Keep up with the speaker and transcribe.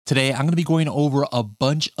Today, I'm going to be going over a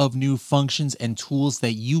bunch of new functions and tools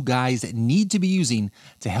that you guys need to be using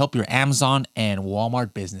to help your Amazon and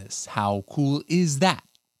Walmart business. How cool is that?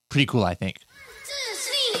 Pretty cool, I think.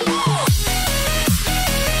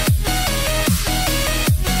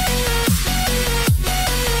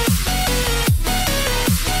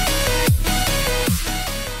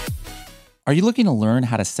 Are you looking to learn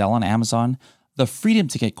how to sell on Amazon? The Freedom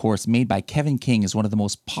Ticket course made by Kevin King is one of the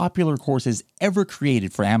most popular courses ever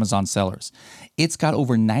created for Amazon sellers. It's got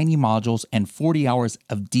over 90 modules and 40 hours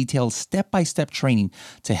of detailed step-by-step training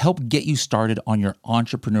to help get you started on your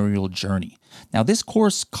entrepreneurial journey. Now, this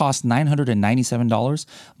course costs $997,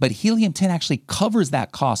 but Helium 10 actually covers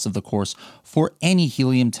that cost of the course for any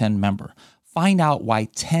Helium 10 member. Find out why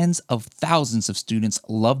tens of thousands of students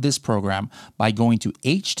love this program by going to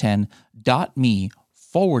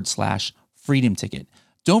h10.me/Freedom Ticket.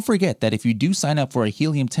 Don't forget that if you do sign up for a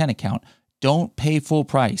Helium 10 account, don't pay full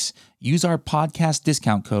price. Use our podcast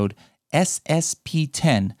discount code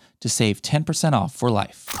SSP10 to save 10% off for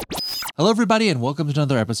life. Hello, everybody, and welcome to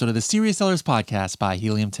another episode of the Serious Sellers Podcast by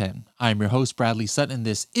Helium 10. I'm your host, Bradley Sutton, and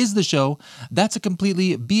this is the show that's a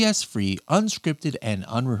completely BS-free, unscripted, and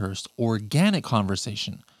unrehearsed organic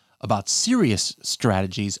conversation about serious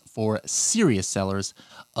strategies for serious sellers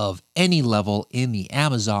of any level in the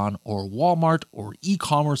Amazon or Walmart or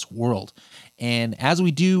e-commerce world. And as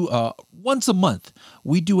we do once a month,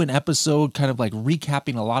 we do an episode kind of like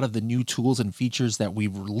recapping a lot of the new tools and features that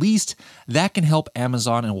we've released that can help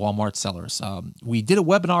Amazon and Walmart sellers. We did a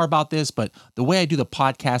webinar about this, but the way I do the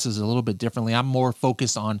podcast is a little bit differently. I'm more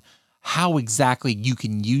focused on how exactly you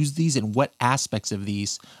can use these and what aspects of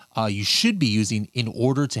these you should be using in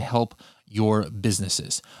order to help your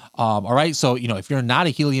businesses. All right. So, if you're not a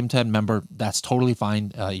Helium 10 member, that's totally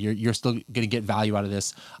fine. You're still going to get value out of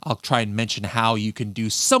this. I'll try and mention how you can do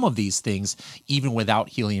some of these things even without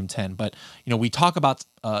Helium 10. But, we talk about,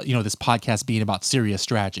 this podcast being about serious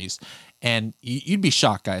strategies. And you'd be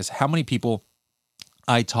shocked, guys, how many people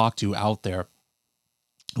I talk to out there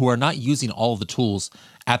who are not using all of the tools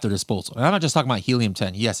at their disposal. And I'm not just talking about Helium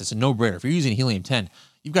 10. Yes, it's a no-brainer. If you're using Helium 10,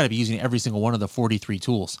 you've got to be using every single one of the 43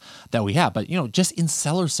 tools that we have. But, just in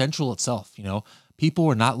Seller Central itself, people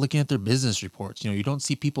are not looking at their business reports. You don't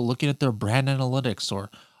see people looking at their brand analytics or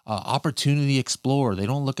Opportunity Explorer. They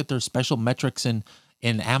don't look at their special metrics in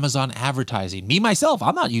Amazon advertising. Me, myself,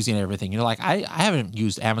 I'm not using everything. I haven't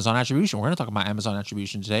used Amazon attribution. We're going to talk about Amazon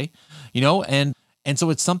attribution today, and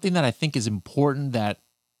so it's something that I think is important that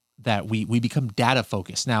we become data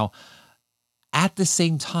focused. Now, at the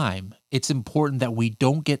same time, it's important that we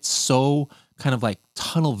don't get so kind of like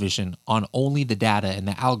tunnel vision on only the data and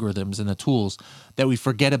the algorithms and the tools that we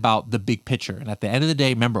forget about the big picture. And at the end of the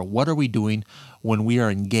day, remember, what are we doing when we are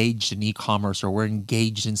engaged in e-commerce or we're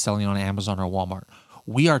engaged in selling on Amazon or Walmart?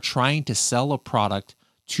 We are trying to sell a product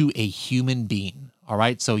to a human being. All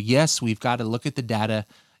right. So yes, we've got to look at the data.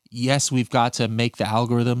 Yes, we've got to make the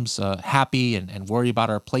algorithms happy and worry about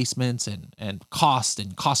our placements and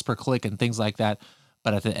cost per click and things like that.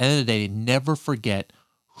 But at the end of the day, never forget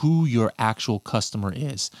who your actual customer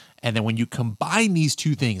is. And then when you combine these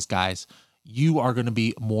two things, guys, you are going to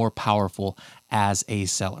be more powerful as a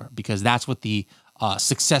seller, because that's what the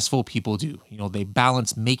successful people do. They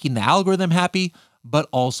balance making the algorithm happy, but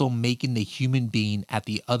also making the human being at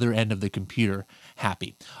the other end of the computer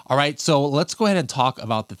happy. All right, so let's go ahead and talk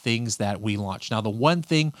about the things that we launched. Now, the one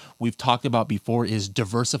thing we've talked about before is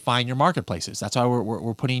diversifying your marketplaces. That's why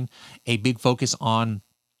we're putting a big focus on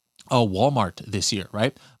Walmart this year,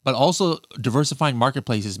 right? But also diversifying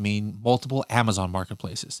marketplaces mean multiple Amazon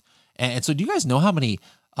marketplaces. And so do you guys know how many,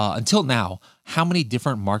 until now, how many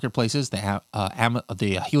different marketplaces the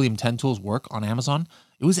Helium 10 tools work on Amazon?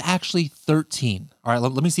 It was actually 13. All right,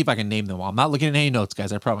 let me see if I can name them all. I'm not looking at any notes,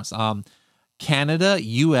 guys, I promise. Canada,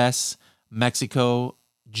 US, Mexico,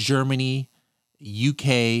 Germany,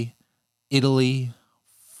 UK, Italy,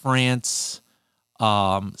 France,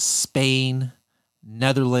 Spain,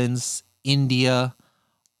 Netherlands, India,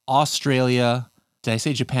 Australia. Did I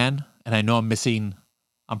say Japan? And I know I'm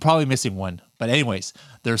probably missing one. But anyways,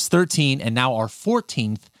 there's 13, and now our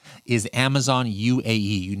 14th is Amazon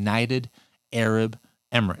UAE, United Arab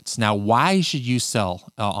Emirates. Now, why should you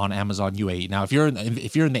sell on Amazon UAE? Now, if you're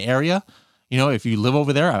in the area, if you live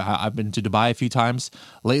over there, I've been to Dubai a few times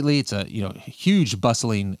lately. It's a huge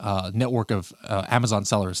bustling network of Amazon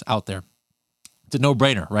sellers out there. It's a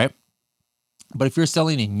no-brainer, right? But if you're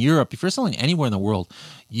selling in Europe, if you're selling anywhere in the world,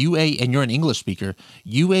 UAE, and you're an English speaker,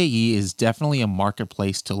 UAE is definitely a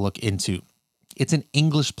marketplace to look into. It's an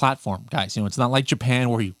English platform, guys. It's not like Japan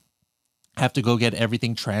where you have to go get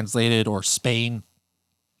everything translated, or Spain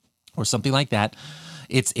or something like that.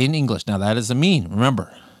 It's in English. Now, that doesn't mean,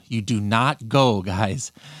 remember, you do not go,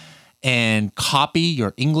 guys, and copy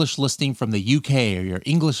your English listing from the UK or your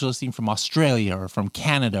English listing from Australia or from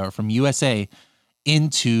Canada or from USA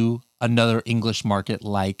into another English market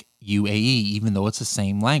like UAE, even though it's the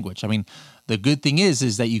same language. I mean, the good thing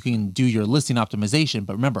is that you can do your listing optimization,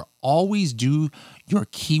 but remember, always do your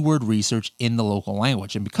keyword research in the local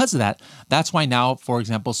language. And because of that, that's why now, for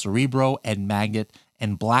example, Cerebro and Magnet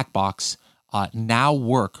and Blackbox now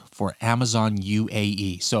work for Amazon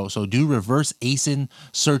UAE. So do reverse ASIN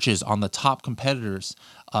searches on the top competitors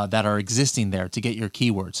that are existing there to get your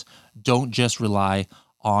keywords. Don't just rely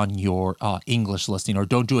on your English listing, or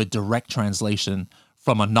don't do a direct translation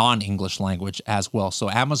from a non-English language as well. So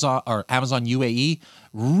Amazon UAE,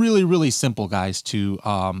 really, really simple, guys, to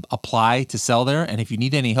apply to sell there. And if you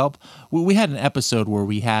need any help, we had an episode where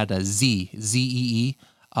we had a ZEE,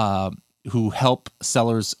 who help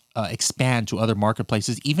sellers expand to other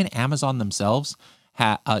marketplaces. Even Amazon themselves,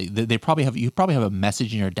 you probably have a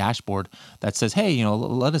message in your dashboard that says, hey,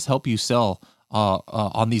 let us help you sell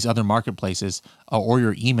on these other marketplaces, or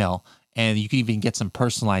your email. And you can even get some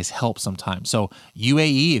personalized help sometimes. So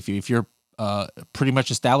UAE, if you're pretty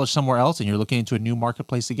much established somewhere else and you're looking into a new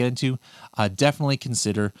marketplace to get into, definitely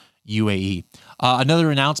consider UAE.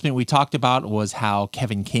 Another announcement we talked about was how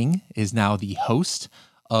Kevin King is now the host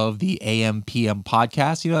of the AM PM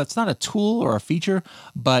podcast. It's not a tool or a feature,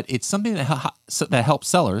 but it's something that helps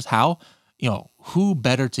sellers. How, who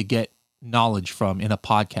better to get knowledge from in a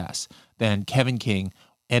podcast than Kevin King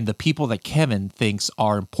and the people that Kevin thinks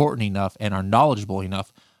are important enough and are knowledgeable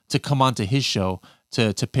enough to come onto his show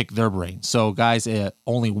to pick their brain. So guys,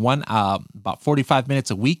 only about 45 minutes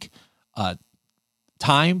a week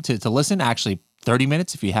time to listen. Actually, 30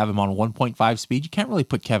 minutes if you have him on 1.5 speed. You can't really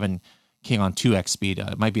put Kevin King on 2x speed.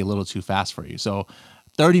 It might be a little too fast for you. So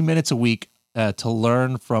 30 minutes a week to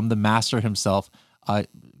learn from the master himself.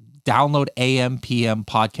 Download AM PM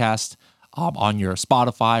podcast on your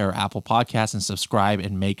Spotify or Apple Podcasts and subscribe,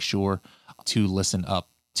 and make sure to listen up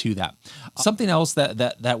to that. Something else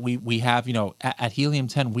that we have, at Helium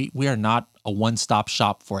 10, we are not a one-stop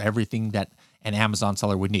shop for everything that an Amazon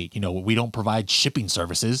seller would need. We don't provide shipping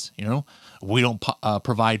services. We don't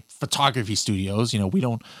provide photography studios.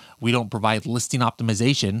 We don't provide listing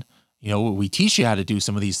optimization. We teach you how to do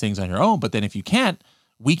some of these things on your own, but then if you can't,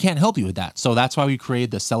 we can't help you with that. So that's why we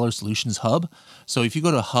created the Seller Solutions Hub. So if you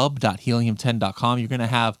go to hub.helium10.com, you're going to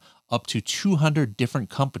have up to 200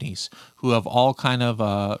 different companies who have all kind of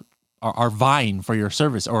are vying for your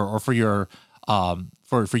service, or for your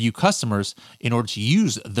for you customers in order to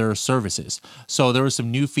use their services. So there were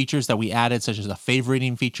some new features that we added, such as a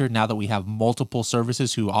favoriting feature. Now that we have multiple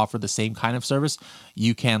services who offer the same kind of service,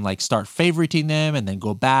 you can start favoriting them and then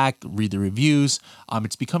go back, read the reviews.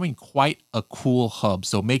 It's becoming quite a cool hub.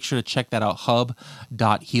 So make sure to check that out,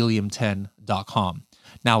 hub.helium10.com.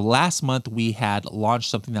 Now, last month we had launched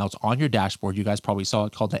something that was on your dashboard. You guys probably saw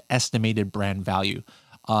it, called the estimated brand value.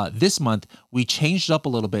 This month we changed it up a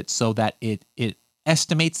little bit so that it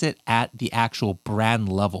estimates it at the actual brand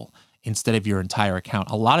level instead of your entire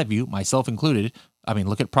account. A lot of you, myself included,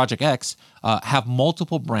 look at Project X, have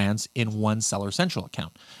multiple brands in one Seller Central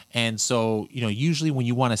account. And so, usually when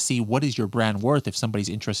you want to see what is your brand worth, if somebody's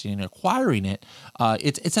interested in acquiring it,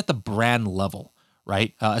 it's at the brand level,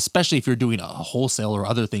 right? Especially if you're doing a wholesale or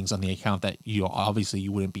other things on the account that obviously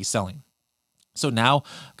you wouldn't be selling. So now,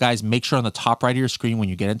 guys, make sure on the top right of your screen when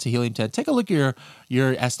you get into Helium 10, take a look at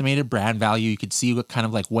your estimated brand value. You can see what kind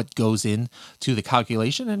of what goes into the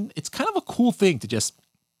calculation, and it's kind of a cool thing to just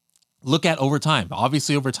look at over time.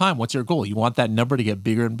 Obviously, over time, what's your goal? You want that number to get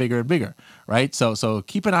bigger and bigger and bigger, right? So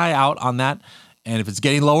keep an eye out on that, and if it's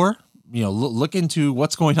getting lower, look into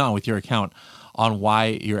what's going on with your account on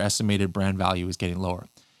why your estimated brand value is getting lower.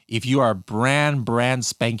 If you are brand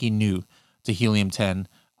spanking new to Helium 10,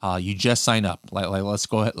 you just sign up. Let's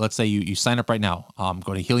go ahead. Let's say you sign up right now.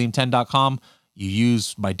 Go to helium10.com. You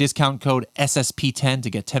use my discount code SSP10 to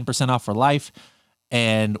get 10% off for life.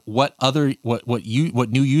 And what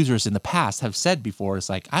new users in the past have said before is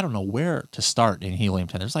I don't know where to start in Helium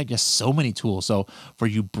 10. There's just so many tools. So for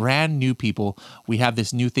you brand new people, we have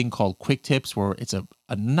this new thing called Quick Tips, where it's a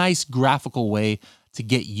nice graphical way to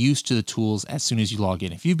get used to the tools as soon as you log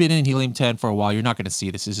in. If you've been in Helium 10 for a while, you're not going to see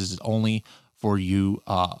this. This is only for you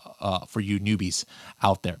newbies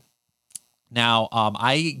out there. Now,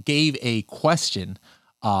 I gave a question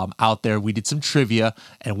out there. We did some trivia,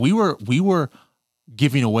 and we were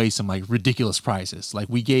giving away some ridiculous prizes.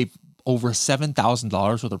 We gave over $7,000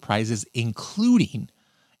 worth of prizes, including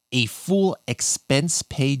a full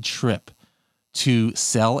expense-paid trip to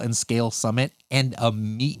Sell and Scale Summit and a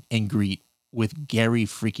meet and greet with Gary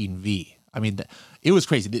freaking V. I mean, it was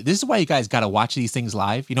crazy. This is why you guys got to watch these things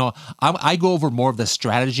live. You know, I go over more of the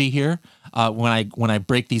strategy here when I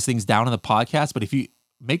break these things down in the podcast. But if you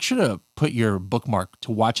make sure to put your bookmark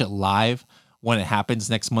to watch it live when it happens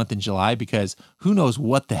next month in July, because who knows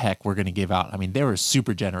what the heck we're going to give out. I mean, they were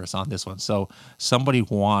super generous on this one. So somebody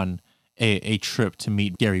won a trip to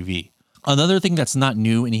meet Gary V. Another thing that's not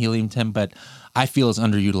new in Helium 10, but I feel is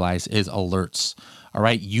underutilized, is alerts. All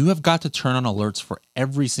right. You have got to turn on alerts for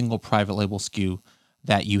every single private label SKU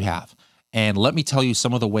that you have. And let me tell you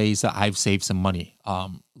some of the ways that I've saved some money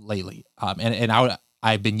lately.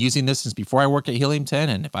 I've been using this since before I worked at Helium 10.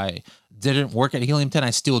 And if I didn't work at Helium 10,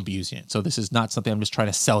 I still would be using it. So this is not something I'm just trying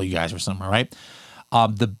to sell you guys or something. All right.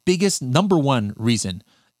 The biggest number one reason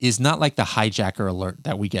is not like the hijacker alert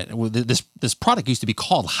that we get. This product used to be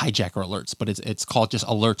called hijacker alerts, but it's called just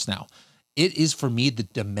alerts now. It is, for me, the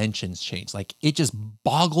dimensions change. Like, it just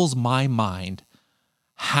boggles my mind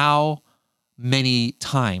how many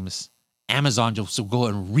times Amazon just will go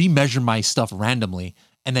and remeasure my stuff randomly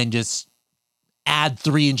and then just add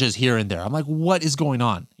 3 inches here and there. I'm like, what is going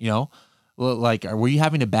on? You know, like, were you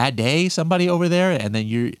having a bad day, somebody over there? And then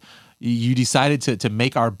you decided to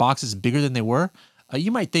make our boxes bigger than they were.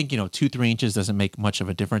 You might think, 2-3 inches doesn't make much of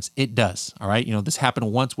a difference. It does. All right. This happened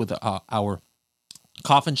once with our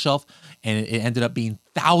coffin shelf, and it ended up being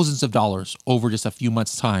thousands of dollars over just a few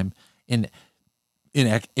months' time in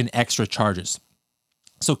extra charges.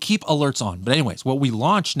 So keep alerts on. But anyways, what we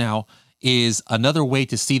launched now is another way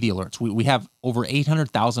to see the alerts. We have over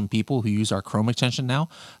 800,000 people who use our Chrome extension now.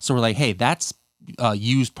 So we're like, hey, that's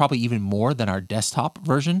used probably even more than our desktop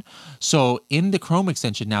version. So in the Chrome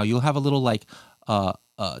extension now, you'll have a little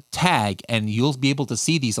tag, and you'll be able to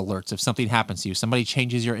see these alerts if something happens to you. Somebody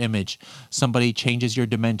changes your image, somebody changes your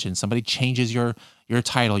dimension, somebody changes your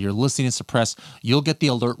title, your listing is suppressed. You'll get the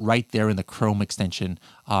alert right there in the Chrome extension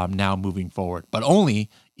now moving forward, but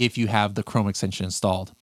only if you have the Chrome extension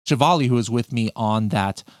installed. Shivali, who was with me on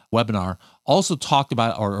that webinar, also talked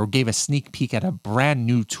about or gave a sneak peek at a brand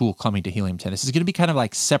new tool coming to Helium 10. This is going to be kind of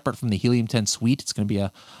like separate from the Helium 10 suite. It's going to be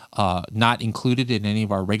not included in any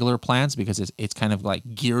of our regular plans because it's kind of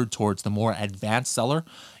like geared towards the more advanced seller.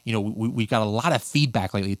 We've got a lot of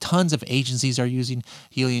feedback lately. Tons of agencies are using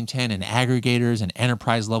Helium 10, and aggregators and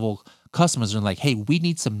enterprise level customers are like, hey, we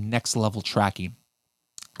need some next level tracking.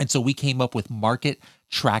 And so we came up with Market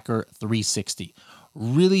Tracker 360.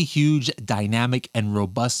 Really huge, dynamic, and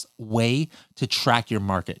robust way to track your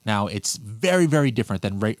market. Now, it's very, very different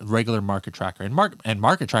than regular Market Tracker, and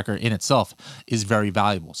Market Tracker in itself is very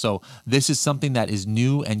valuable. So this is something that is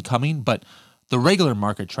new and coming, but the regular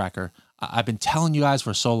Market Tracker, I've been telling you guys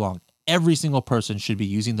for so long, every single person should be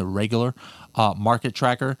using the regular Market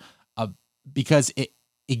Tracker because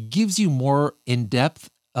it gives you more in-depth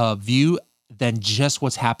view than just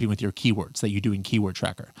what's happening with your keywords that you do in Keyword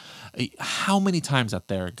Tracker. How many times out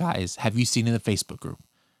there, guys, have you seen in the Facebook group?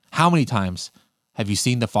 How many times have you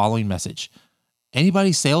seen the following message?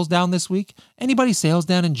 Anybody sales down this week? Anybody sales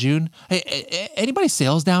down in June? Hey, anybody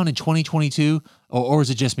sales down in 2022? Or is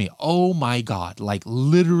it just me? Oh my God, like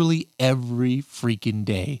literally every freaking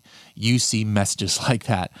day you see messages like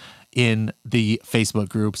that in the Facebook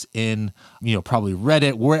groups, in probably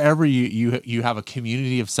Reddit, wherever you have a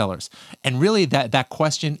community of sellers. And really that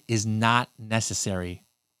question is not necessary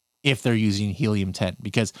if they're using Helium 10,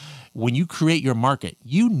 because when you create your market,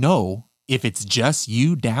 if it's just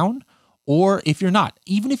you down or if you're not.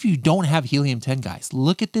 Even if you don't have Helium 10, guys,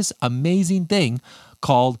 look at this amazing thing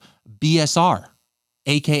called BSR,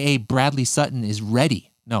 aka Bradley Sutton is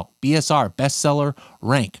ready. No, BSR, bestseller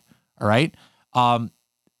rank. All right.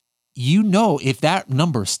 If that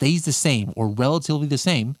number stays the same or relatively the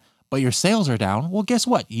same, but your sales are down, well, guess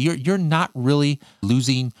what? You're not really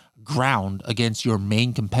losing ground against your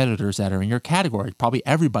main competitors that are in your category. Probably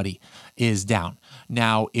everybody is down.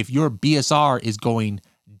 Now, if your BSR is going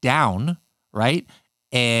down, right,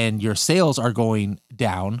 and your sales are going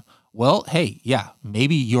down, well, hey, yeah,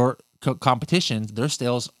 maybe your competition, their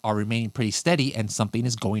sales are remaining pretty steady and something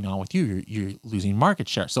is going on with you. You're losing market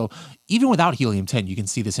share. So even without Helium 10, you can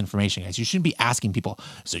see this information, guys. You shouldn't be asking people,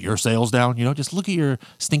 is your sales down? Just look at your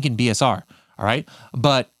stinking BSR. All right.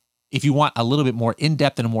 But if you want a little bit more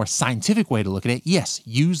in-depth and a more scientific way to look at it, yes,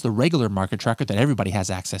 use the regular Market Tracker that everybody has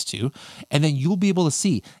access to. And then you'll be able to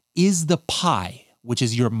see, is the pie, which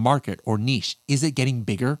is your market or niche, is it getting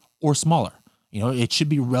bigger or smaller? It should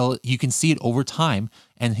be you can see it over time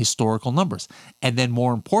and historical numbers. And then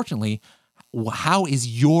more importantly, how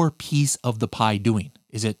is your piece of the pie doing?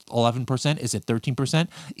 Is it 11%? Is it 13%?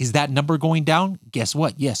 Is that number going down? Guess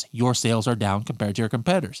what? Yes, your sales are down compared to your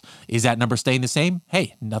competitors. Is that number staying the same?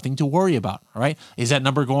 Hey, nothing to worry about, all right? Is that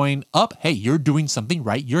number going up? Hey, you're doing something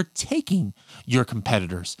right. You're taking your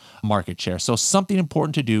competitors' market share. So something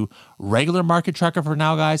important to do, regular market tracker for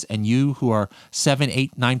now, guys, and you who are 7,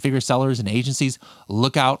 8, 9-figure sellers and agencies,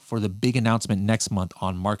 look out for the big announcement next month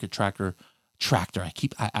on Market Tracker Tractor.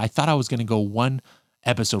 I thought I was going to go one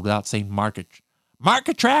episode without saying Market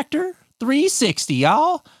Tractor 360,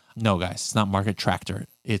 y'all. No, guys, it's not Market Tractor.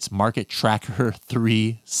 It's Market Tracker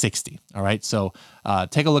 360. All right. So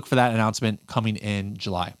take a look for that announcement coming in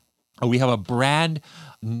July. We have a brand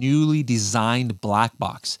newly designed black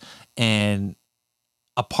box. And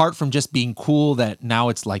apart from just being cool that now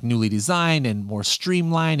it's like newly designed and more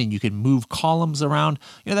streamlined and you can move columns around,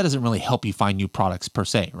 that doesn't really help you find new products per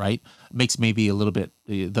se, right? It makes maybe a little bit,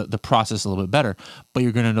 the process a little bit better, but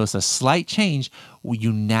you're going to notice a slight change where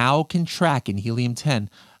you now can track in Helium 10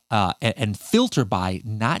 and filter by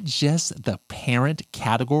not just the parent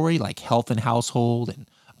category like health and household and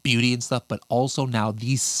beauty and stuff, but also now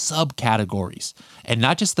these subcategories, and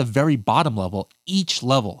not just the very bottom level, each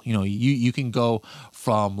level. You can go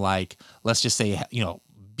from, like, let's just say,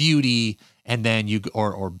 beauty, and then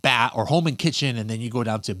or bath or home and kitchen, and then you go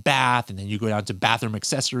down to bath, and then you go down to bathroom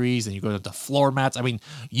accessories, and you go down to floor mats. I mean,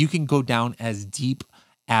 you can go down as deep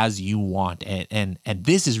as you want. And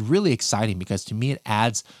this is really exciting because to me, it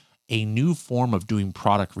adds a new form of doing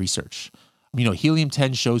product research. Helium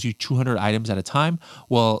 10 shows you 200 items at a time.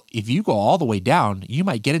 Well, if you go all the way down, you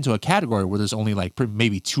might get into a category where there's only like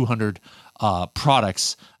maybe 200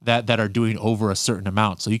 products that are doing over a certain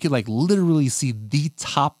amount. So you could like literally see the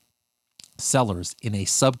top sellers in a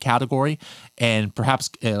subcategory, and perhaps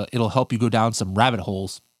it'll help you go down some rabbit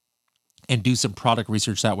holes and do some product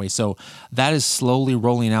research that way. So that is slowly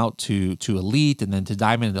rolling out to Elite and then to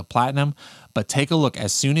Diamond and to Platinum. But take a look.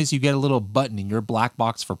 As soon as you get a little button in your black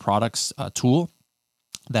box for products tool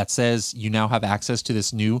that says you now have access to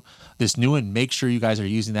this new, and make sure you guys are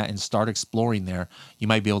using that and start exploring there. You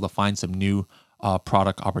might be able to find some new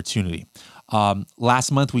product opportunity.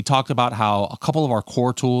 Last month, we talked about how a couple of our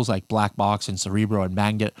core tools like Blackbox and Cerebro and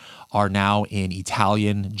Magnet are now in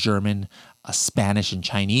Italian, German, Spanish, and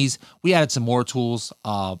Chinese. We added some more tools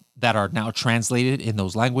that are now translated in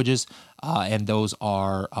those languages, and those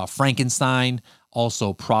are Frankenstein,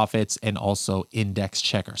 also Profits, and also Index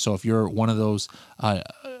Checker. So if you're one of those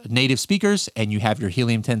native speakers and you have your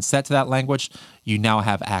Helium 10 set to that language, you now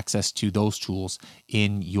have access to those tools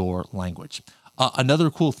in your language. Another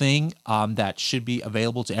cool thing that should be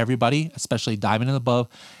available to everybody, especially Diamond and above,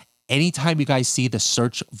 anytime you guys see the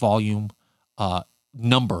search volume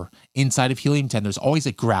number inside of Helium 10, there's always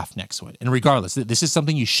a graph next to it. And regardless, this is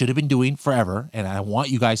something you should have been doing forever, and I want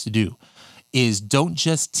you guys to do, is don't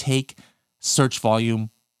just take search volume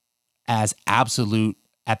as absolute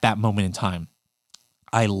at that moment in time.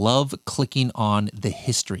 I love clicking on the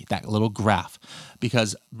history, that little graph,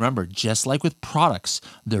 because remember, just like with products,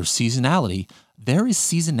 there's seasonality. There is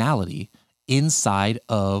seasonality inside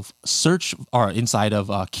of search or inside of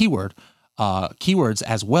keywords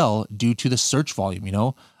as well, due to the search volume.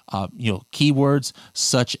 Keywords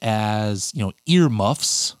such as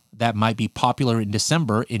earmuffs that might be popular in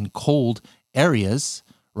December in cold areas,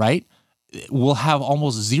 right, will have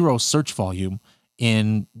almost zero search volume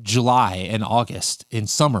in July and August in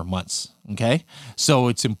summer months. Okay. So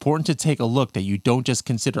it's important to take a look that you don't just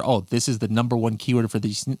consider, oh, this is the number one keyword for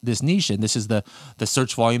this niche, and this is the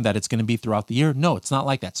search volume that it's going to be throughout the year. No, it's not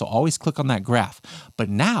like that. So always click on that graph. But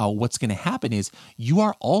now what's going to happen is you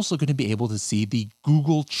are also going to be able to see the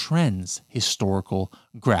Google Trends historical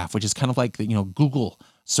graph, which is kind of like the, Google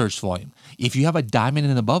search volume. If you have a Diamond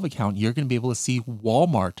and above account, you're going to be able to see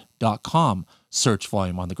Walmart.com search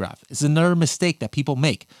volume on the graph. It's another mistake that people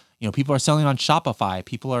make. People are selling on Shopify.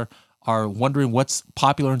 People are wondering what's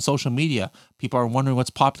popular in social media. People are wondering what's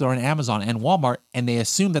popular on Amazon and Walmart, and they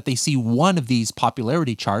assume that they see one of these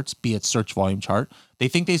popularity charts, be it search volume chart. They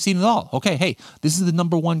think they've seen it all. Okay, hey, this is the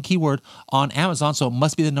number one keyword on Amazon, so it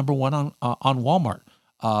must be the number one on Walmart.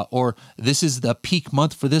 Or this is the peak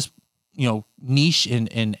month for this niche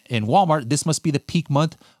in Walmart. This must be the peak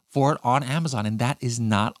month for it on Amazon, and that is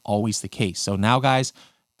not always the case. So now, guys,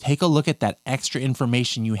 take a look at that extra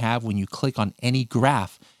information you have when you click on any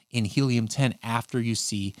graph in Helium 10 after you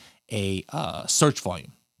see a search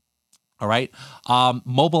volume. All right.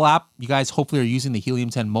 Mobile app, you guys hopefully are using the Helium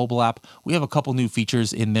 10 mobile app. We have a couple new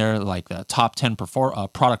features in there, like the top 10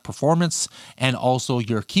 product performance and also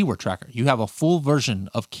your keyword tracker. You have a full version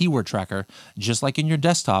of keyword tracker, just like in your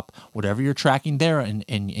desktop. Whatever you're tracking there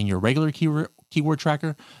in your regular keyword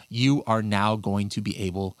tracker, you are now going to be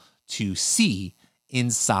able to see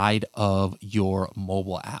inside of your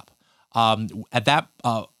mobile app. At that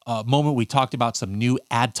moment, we talked about some new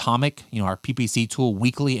Adtomic, our PPC tool,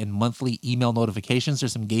 weekly and monthly email notifications.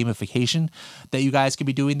 There's some gamification that you guys could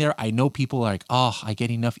be doing there. I know people are like, oh, I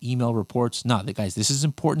get enough email reports. No, guys, this is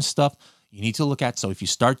important stuff you need to look at. So if you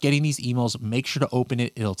start getting these emails, make sure to open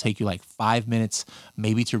it. It'll take you like 5 minutes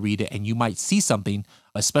maybe to read it, and you might see something,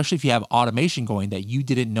 especially if you have automation going, that you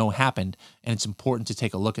didn't know happened, and it's important to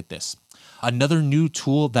take a look at this. Another new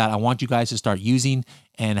tool that I want you guys to start using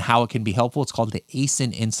and how it can be helpful, it's called the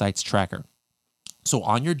ASIN Insights Tracker. So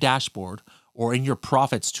on your dashboard or in your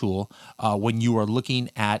profits tool, when you are looking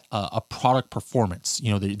at a product performance,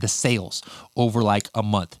 the sales over like a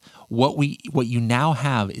month, what you now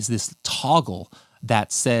have is this toggle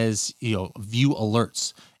that says, view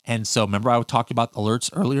alerts. And so remember I talked about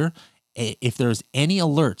alerts earlier. If there's any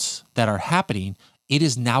alerts that are happening, it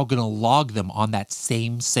is now going to log them on that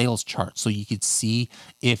same sales chart. So you could see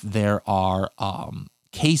if there are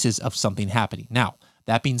cases of something happening. Now,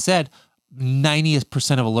 that being said,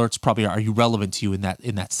 90% of alerts probably are irrelevant to you in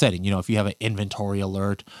that setting. If you have an inventory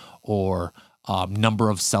alert or number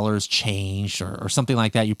of sellers changed or something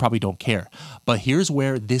like that, you probably don't care. But here's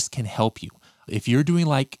where this can help you. If you're doing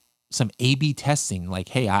like some A/B testing, like,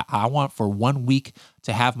 hey, I want for 1 week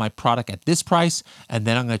to have my product at this price, and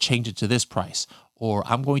then I'm going to change it to this price, or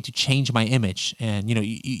I'm going to change my image. And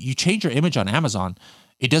you change your image on Amazon,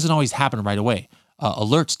 it doesn't always happen right away.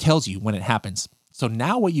 Alerts tells you when it happens. So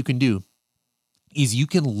now what you can do is you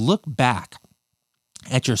can look back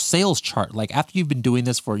at your sales chart, like after you've been doing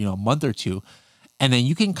this for a month or two, and then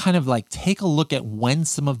you can kind of like take a look at when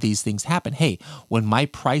some of these things happen. Hey, when my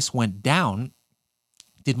price went down,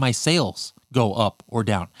 did my sales go up or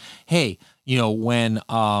down? Hey, when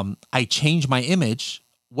I changed my image,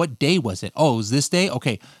 what day was it? Oh, it was this day?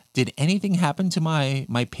 Okay. Did anything happen to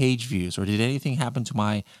my page views, or did anything happen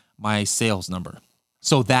to my sales number?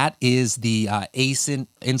 So that is the ASIN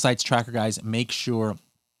Insights Tracker, guys. Make sure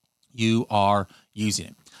you are using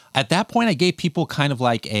it. At that point, I gave people kind of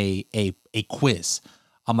like a quiz.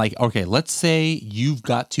 I'm like, okay, let's say you've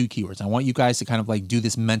got 2 keywords. I want you guys to kind of like do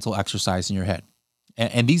this mental exercise in your head.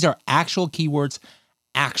 And these are actual keywords,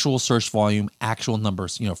 actual search volume, actual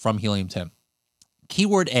numbers, from Helium 10.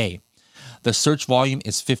 Keyword A, the search volume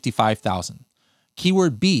is 55,000.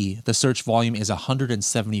 Keyword B, the search volume is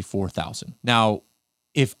 174,000. Now,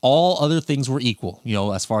 if all other things were equal,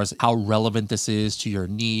 as far as how relevant this is to your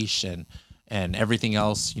niche and everything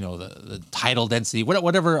else, the title density,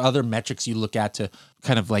 whatever other metrics you look at to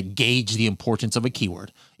kind of like gauge the importance of a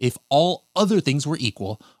keyword. If all other things were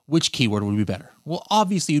equal, which keyword would be better? Well,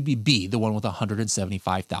 obviously it would be B, the one with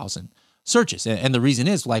 175,000 searches. And the reason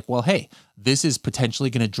is like, well, hey, this is potentially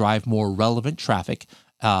going to drive more relevant traffic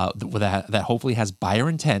that hopefully has buyer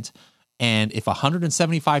intent. And if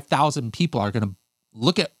 175,000 people are going to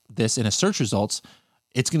look at this in a search results,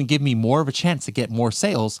 it's going to give me more of a chance to get more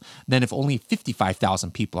sales than if only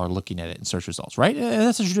 55,000 people are looking at it in search results, right? And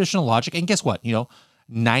that's a traditional logic. And guess what?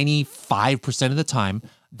 95% of the time,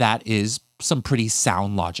 that is some pretty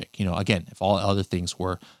sound logic. Again, if all other things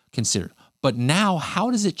were considered. But now,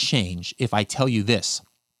 how does it change if I tell you this?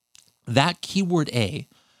 That keyword A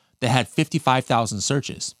that had 55,000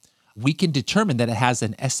 searches, we can determine that it has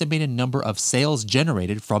an estimated number of sales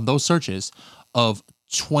generated from those searches of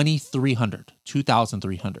 2,300.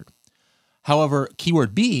 However,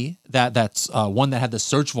 keyword B, that's one that had the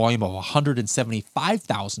search volume of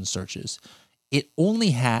 175,000 searches, it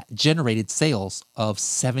only had generated sales of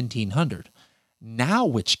 1,700. Now,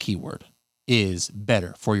 which keyword is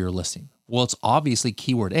better for your listing? Well, it's obviously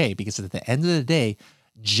keyword A, because at the end of the day,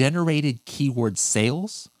 generated keyword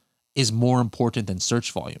sales is more important than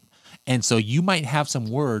search volume. And so you might have some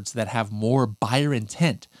words that have more buyer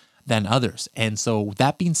intent than others. And so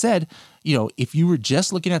that being said, if you were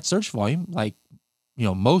just looking at search volume, like,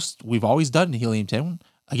 most we've always done in Helium 10,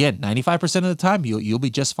 again, 95% of the time, you'll be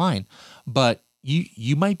just fine. But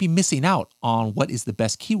you might be missing out on what is the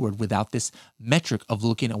best keyword without this metric of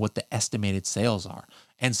looking at what the estimated sales are.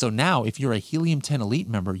 And so now, if you're a Helium 10 Elite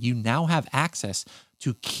member, you now have access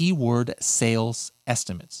to keyword sales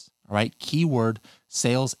estimates. All right, keyword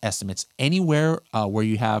sales estimates anywhere where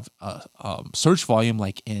you have search volume,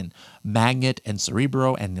 like in Magnet and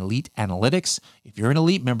Cerebro and Elite Analytics. If you're an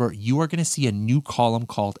Elite member, you are going to see a new column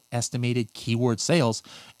called estimated keyword sales,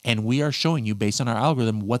 and we are showing you based on our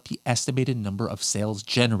algorithm what the estimated number of sales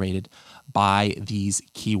generated by these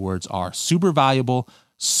keywords are. Super valuable,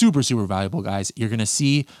 super valuable, guys. You're going to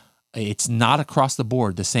see it's not across the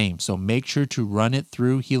board the same, so make sure to run it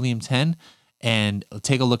through Helium 10. and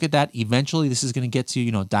take a look at that. Eventually, this is going to get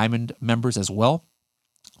to, diamond members as well.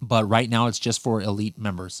 But right now it's just for elite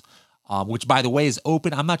members, which, by the way, is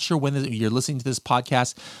open. I'm not sure when you're listening to this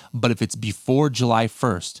podcast, but if it's before July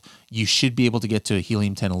 1st, you should be able to get to a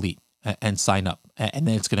Helium 10 Elite and sign up. And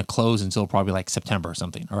then it's going to close until probably like September or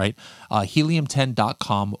something. All right.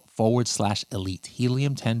 Helium10.com/elite.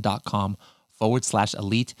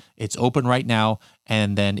 Helium10.com/elite. It's open right now.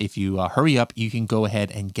 And then if you hurry up, you can go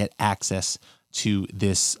ahead and get access to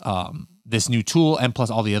this this new tool, and plus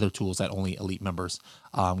all the other tools that only elite members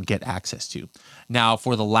get access to. Now,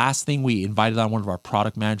 for the last thing, we invited on one of our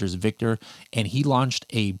product managers, Victor, and he launched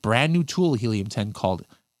a brand new tool, Helium 10, called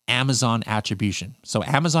Amazon Attribution. So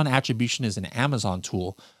Amazon Attribution is an Amazon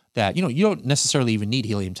tool that, you don't necessarily even need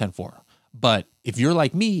Helium 10 for. But if you're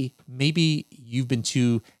like me, maybe you've been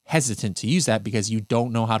too hesitant to use that because you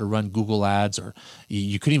don't know how to run Google Ads, or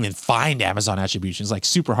you couldn't even find Amazon Attribution. It's like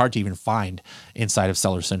super hard to even find inside of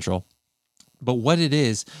Seller Central. But what it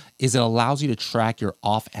is it allows you to track your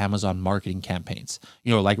off Amazon marketing campaigns.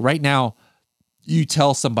 Like right now, you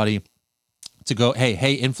tell somebody to go,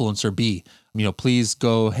 hey, influencer B, please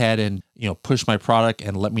go ahead and, push my product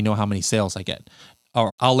and let me know how many sales I get.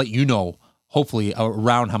 Or I'll let you know, hopefully,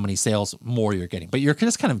 around how many sales more you're getting. But you're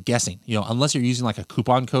just kind of guessing, unless you're using like a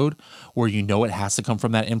coupon code where it has to come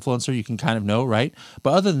from that influencer, you can kind of know, right?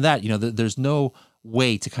 But other than that, there's no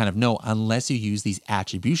way to kind of know unless you use these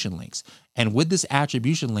attribution links. And with this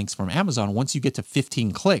attribution links from Amazon, once you get to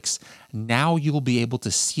 15 clicks, now you'll be able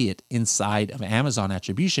to see it inside of Amazon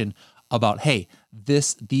Attribution about, hey,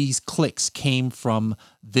 these clicks came from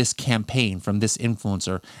this campaign, from this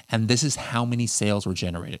influencer, and this is how many sales were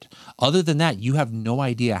generated. Other than that, you have no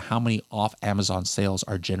idea how many off Amazon sales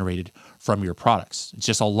are generated from your products. It's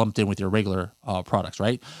just all lumped in with your regular products,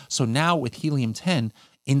 right? So now with Helium 10,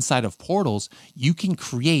 inside of Portals, you can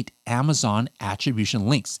create Amazon attribution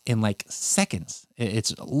links in like seconds.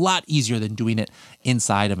 It's a lot easier than doing it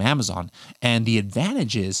inside of Amazon. And the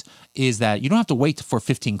advantage is that you don't have to wait for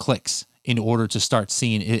 15 clicks in order to start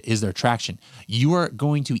seeing, is there traction? You are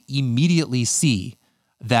going to immediately see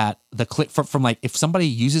that the click from like, if somebody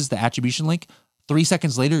uses the attribution link, 3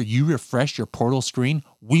 seconds later, you refresh your Portal screen,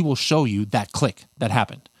 we will show you that click that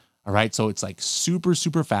happened. All right. So it's like super,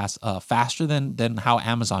 super fast, faster than how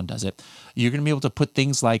Amazon does it. You're going to be able to put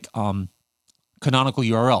things like canonical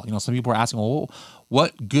URL. Some people are asking, well,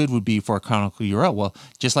 what good would be for a canonical URL? Well,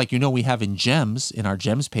 just like, we have in Gems, in our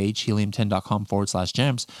Gems page,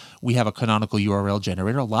 helium10.com/gems, we have a canonical URL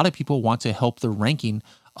generator. A lot of people want to help the ranking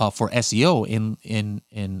for SEO in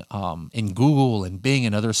Google and Bing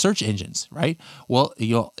and other search engines, right? Well,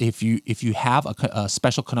 if you have a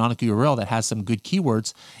special canonical URL that has some good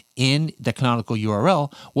keywords in the canonical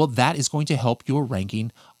URL, well, that is going to help your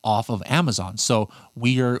ranking off of Amazon. So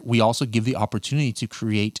we also give the opportunity to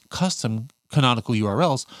create custom canonical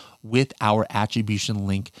URLs with our attribution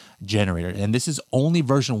link generator. And this is only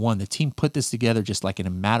version 1. The team put this together just like in a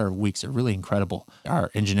matter of weeks. They're really incredible,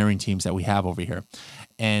 our engineering teams that we have over here.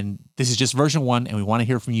 And this is just version 1, and we want to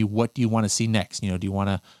hear from you. What do you want to see next? Do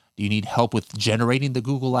you need help with generating the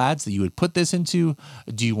Google ads that you would put this into?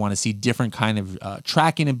 Do you want to see different kind of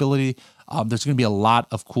tracking ability? There's going to be a lot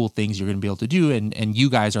of cool things you're going to be able to do. And you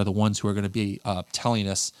guys are the ones who are going to be telling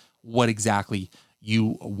us what exactly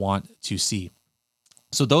you want to see.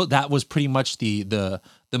 So that was pretty much the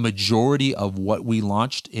majority of what we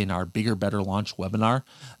launched in our Bigger Better Launch webinar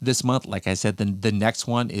this month. Like I said, the next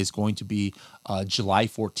one is going to be July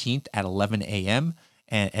 14th at 11 a.m.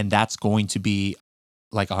 And that's going to be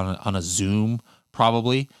like on a Zoom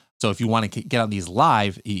probably. So if you want to get on these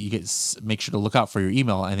live, make sure to look out for your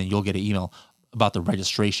email, and then you'll get an email about the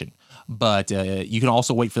registration. But you can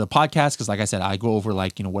also wait for the podcast, because like I said, I go over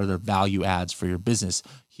what are the value adds for your business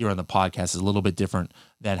here on the podcast. Is a little bit different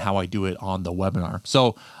than how I do it on the webinar.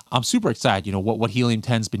 So I'm super excited, what Helium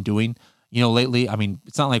 10's been doing, lately. I mean,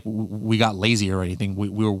 it's not like we got lazy or anything. We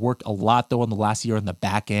were worked a lot though in the last year on the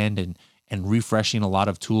back end and refreshing a lot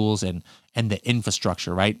of tools and the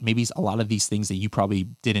infrastructure, right? Maybe a lot of these things that you probably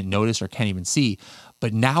didn't notice or can't even see,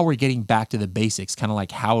 but now we're getting back to the basics, kind of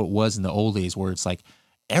like how it was in the old days, where it's like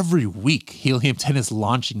every week Helium 10 is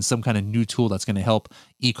launching some kind of new tool that's going to help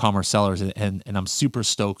e-commerce sellers. And I'm super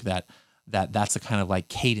stoked that's the kind of like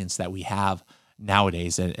cadence that we have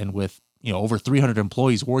nowadays. And with, over 300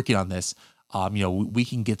 employees working on this, we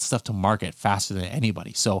can get stuff to market faster than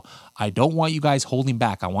anybody. So I don't want you guys holding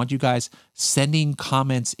back. I want you guys sending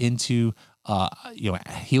comments into,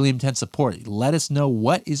 Helium 10 support. Let us know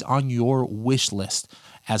what is on your wish list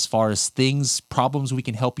as far as problems we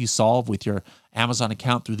can help you solve with your Amazon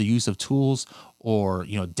account through the use of tools, or,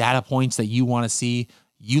 data points that you want to see.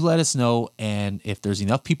 You let us know, and if there's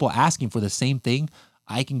enough people asking for the same thing,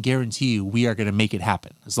 I can guarantee you we are going to make it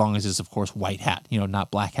happen, as long as it's, of course, white hat,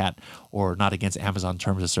 not black hat, or not against Amazon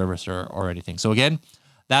terms of service or anything. So again,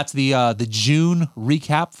 that's the June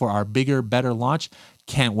recap for our Bigger, Better launch.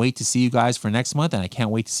 Can't wait to see you guys for next month, and I can't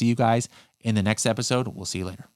wait to see you guys in the next episode. We'll see you later.